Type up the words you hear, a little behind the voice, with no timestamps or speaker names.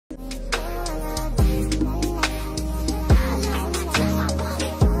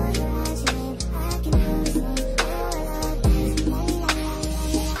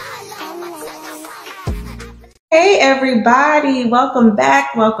everybody. Welcome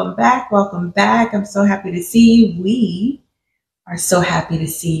back. Welcome back. Welcome back. I'm so happy to see you. We are so happy to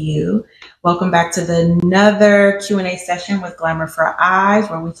see you. Welcome back to another Q&A session with Glamour for Eyes,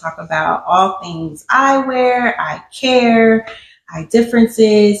 where we talk about all things eyewear, eye care, eye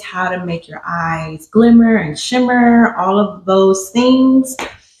differences, how to make your eyes glimmer and shimmer, all of those things.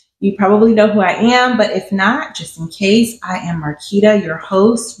 You probably know who I am, but if not, just in case, I am Marquita, your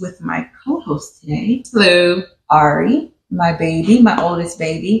host, with my co-host today. Hello. Ari, my baby, my oldest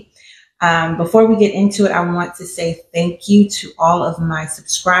baby. Before we get into it, I want to say thank you to all of my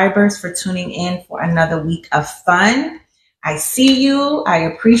subscribers for tuning in for another week of fun. I see you. I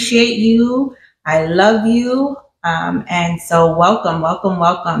appreciate you. I love you. And so welcome, welcome,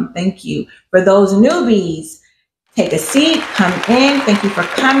 welcome. Thank you. For those newbies, take a seat, come in. Thank you for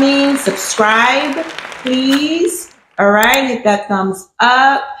coming. Subscribe, please. All right, hit that thumbs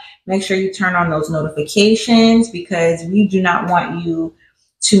up. Make sure you turn on those notifications because we do not want you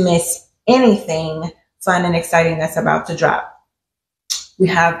to miss anything fun and exciting that's about to drop. We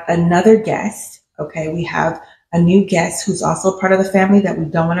have another guest. Okay, we have a new guest who's also part of the family that we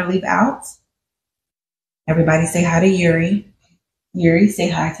don't want to leave out. Everybody say hi to Yuri. Yuri, say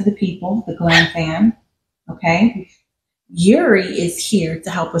hi to the people, the Glam fam. Okay. Yuri is here to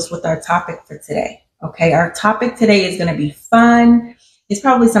help us with our topic for today. Okay. Our topic today is going to be fun. It's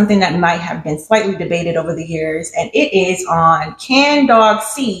probably something that might have been slightly debated over the years, and it is on, can dogs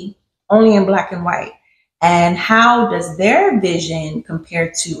see only in black and white? And how does their vision compare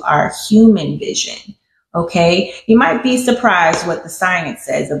to our human vision? Okay. You might be surprised what the science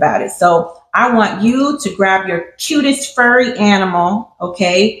says about it. So I want you to grab your cutest furry animal.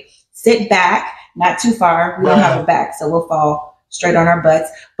 Okay. Sit back. Not too far. We don't have a back, so we'll fall straight on our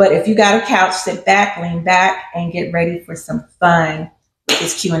butts. But if you got a couch, sit back, lean back, and get ready for some fun with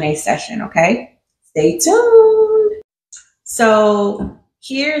this Q&A session, okay? Stay tuned. So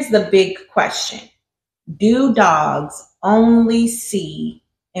here's the big question. Do dogs only see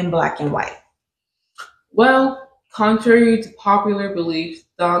in black and white? Well, contrary to popular belief,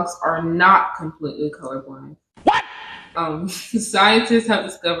 dogs are not completely colorblind. What? Scientists have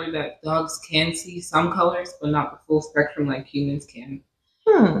discovered that dogs can see some colors, but not the full spectrum like humans can.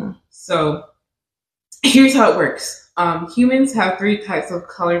 So here's how it works. Humans have 3 types of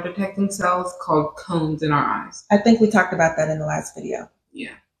color detecting cells called cones in our eyes. I think we talked about that in the last video.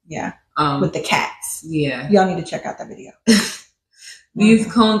 Yeah. Yeah. With the cats. Yeah. Y'all need to check out that video.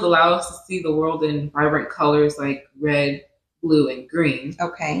 These cones allow us to see the world in vibrant colors like red, blue, and green.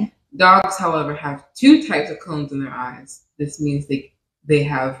 Okay. Dogs, however, have 2 types of cones in their eyes. This means they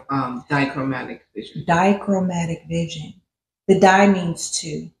have dichromatic vision. Dichromatic vision. The di means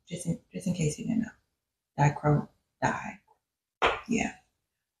 2, just in case you didn't know. Di. Yeah.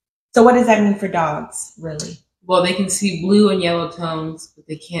 So what does that mean for dogs, really? Well, they can see blue and yellow tones, but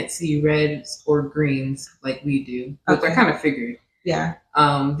they can't see reds or greens like we do, which I kind of figured. Yeah.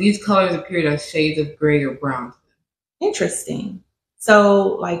 These colors appear as shades of gray or brown. Interesting.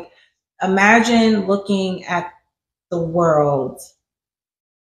 So, like, imagine looking at the world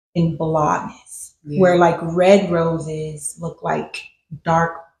in blondness, where like red roses look like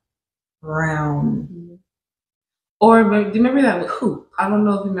dark brown. Mm-hmm. Or do you remember that? I don't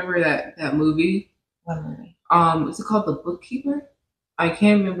know if you remember that movie. What movie? Is it called The Bookkeeper? I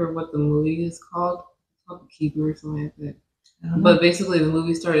can't remember what the movie is called. It's called The Keeper or something like that. But basically, the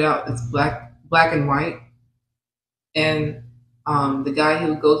movie started out as black and white, and the guy, he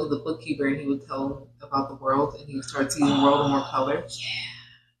would go to the bookkeeper and he would tell him about the world, and he would start seeing the world in more color. Yeah.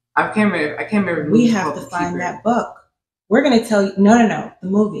 I can't remember. We have to find that book. We're gonna tell you. No. The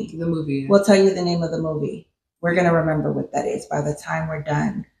movie. The movie. Yeah. We'll tell you the name of the movie. We're gonna remember what that is by the time we're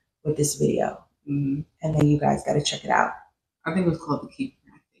done with this video, and then you guys got to check it out. I think it was called The Keeper.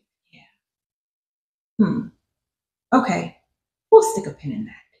 I think. Yeah. Okay. We'll stick a pin in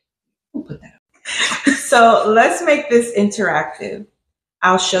that. We'll put that up. So let's make this interactive.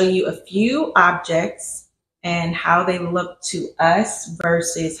 I'll show you a few objects and how they look to us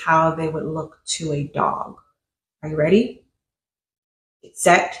versus how they would look to a dog. Are you ready? Get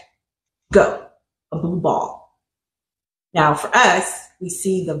set, go. A blue ball. Now for us, we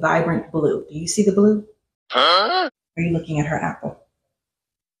see the vibrant blue. Do you see the blue? Huh? Are you looking at her apple?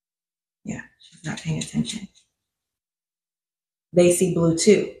 Yeah, she's not paying attention. They see blue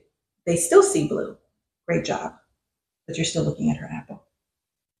too. They still see blue. Great job. But you're still looking at her apple.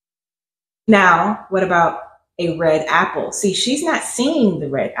 Now, what about a red apple? See, she's not seeing the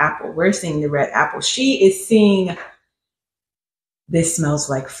red apple. We're seeing the red apple. She is seeing, this smells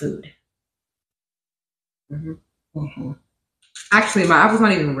like food. Actually, my apple's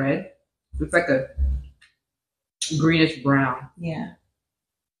not even red. It's like greenish brown. Yeah.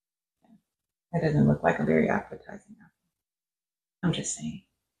 That doesn't look like a very appetizing apple. I'm just saying.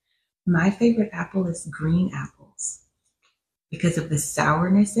 My favorite apple is green apples because of the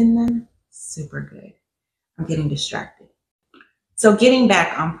sourness in them. Super good. I'm getting distracted. So getting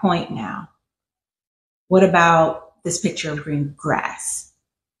back on point now. What about this picture of green grass?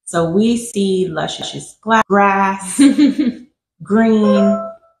 So we see luscious grass,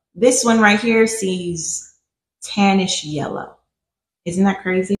 green. This one right here sees tannish yellow. Isn't that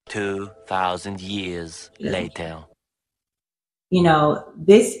crazy? 2,000 years later. You know,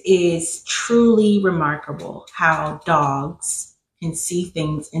 this is truly remarkable how dogs can see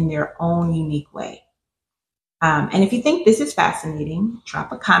things in their own unique way. And if you think this is fascinating,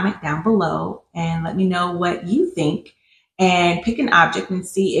 drop a comment down below and let me know what you think, and pick an object and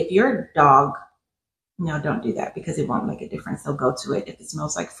see if your dog, no, don't do that because it won't make a difference. They'll go to it if it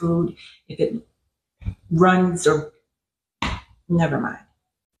smells like food, if it runs, or never mind.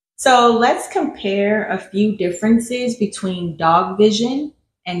 So let's compare a few differences between dog vision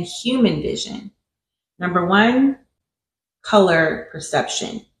and human vision. Number one, color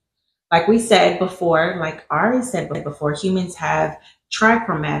perception. Like we said before, like Ari said before, humans have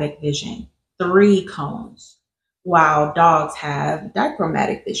trichromatic vision, 3 cones, while dogs have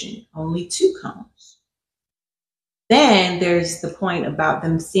dichromatic vision, only 2 cones. Then there's the point about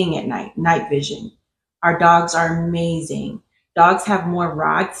them seeing at night, night vision. Our dogs are amazing. Dogs have more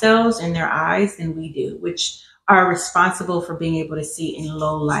rod cells in their eyes than we do, which are responsible for being able to see in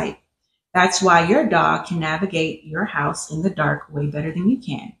low light. That's why your dog can navigate your house in the dark way better than you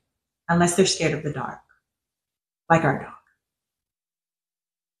can. Unless they're scared of the dark, like our dog.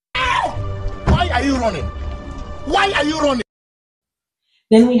 Why are you running? Why are you running?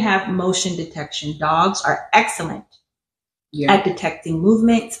 Then we have motion detection. Dogs are excellent at detecting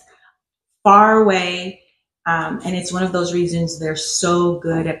movement far away. And it's one of those reasons they're so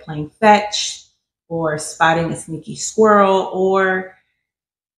good at playing fetch or spotting a sneaky squirrel or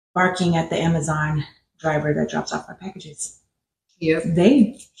barking at the Amazon driver that drops off our packages. Yep.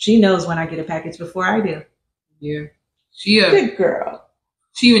 She knows when I get a package before I do. Yeah. Good girl.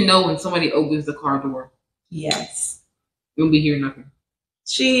 She even know when somebody opens the car door. Yes. You won't be hearing nothing.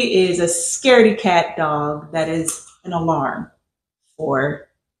 She is a scaredy cat dog that is an alarm for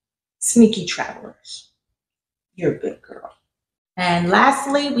sneaky travelers. You're a good girl. And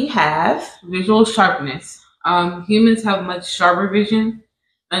lastly, we have visual sharpness. Humans have much sharper vision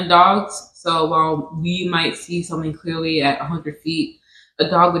than dogs. So while we might see something clearly at 100 feet, a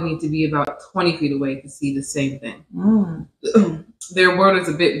dog would need to be about 20 feet away to see the same thing. Their world is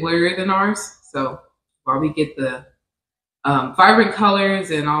a bit blurrier than ours. So while we get the vibrant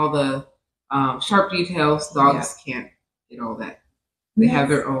colors and all the sharp details, dogs can't get all that. They have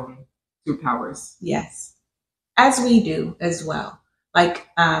their own superpowers. Yes, as we do as well. Like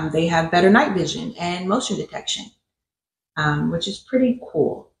they have better night vision and motion detection, which is pretty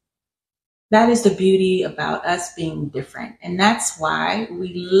cool. That is the beauty about us being different. And that's why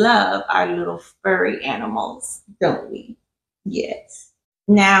we love our little furry animals, don't we? Yes.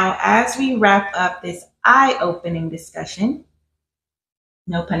 Now, as we wrap up this eye-opening discussion,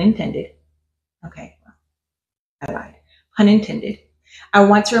 no pun intended. Okay, well, I lied. Pun intended. I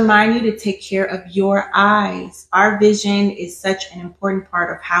want to remind you to take care of your eyes. Our vision is such an important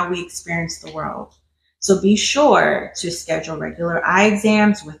part of how we experience the world. So be sure to schedule regular eye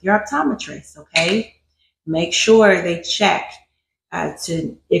exams with your optometrist, okay? Make sure they check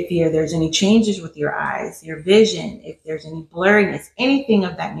if there's any changes with your eyes, your vision, if there's any blurriness, anything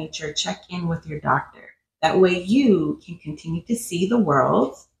of that nature, check in with your doctor. That way you can continue to see the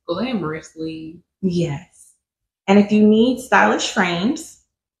world glamorously. Yes. And if you need stylish frames,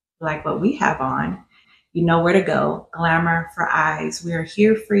 like what we have on, you know where to go. Glamour for Eyes. We are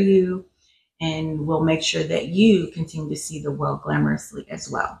here for you. And we'll make sure that you continue to see the world glamorously as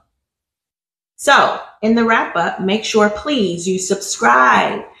well. So in the wrap up, make sure, please, you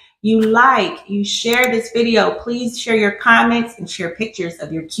subscribe, you like, you share this video. Please share your comments and share pictures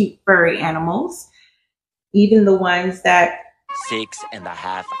of your cute furry animals. Even the ones that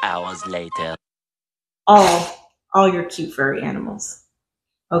 6.5 hours later. All your cute furry animals.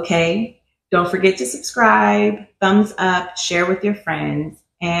 Okay. Don't forget to subscribe, thumbs up, share with your friends,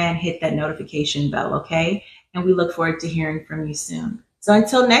 and hit that notification bell, okay? And we look forward to hearing from you soon. So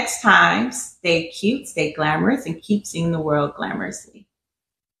until next time, stay cute, stay glamorous, and keep seeing the world glamorously.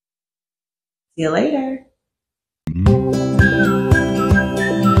 See you later.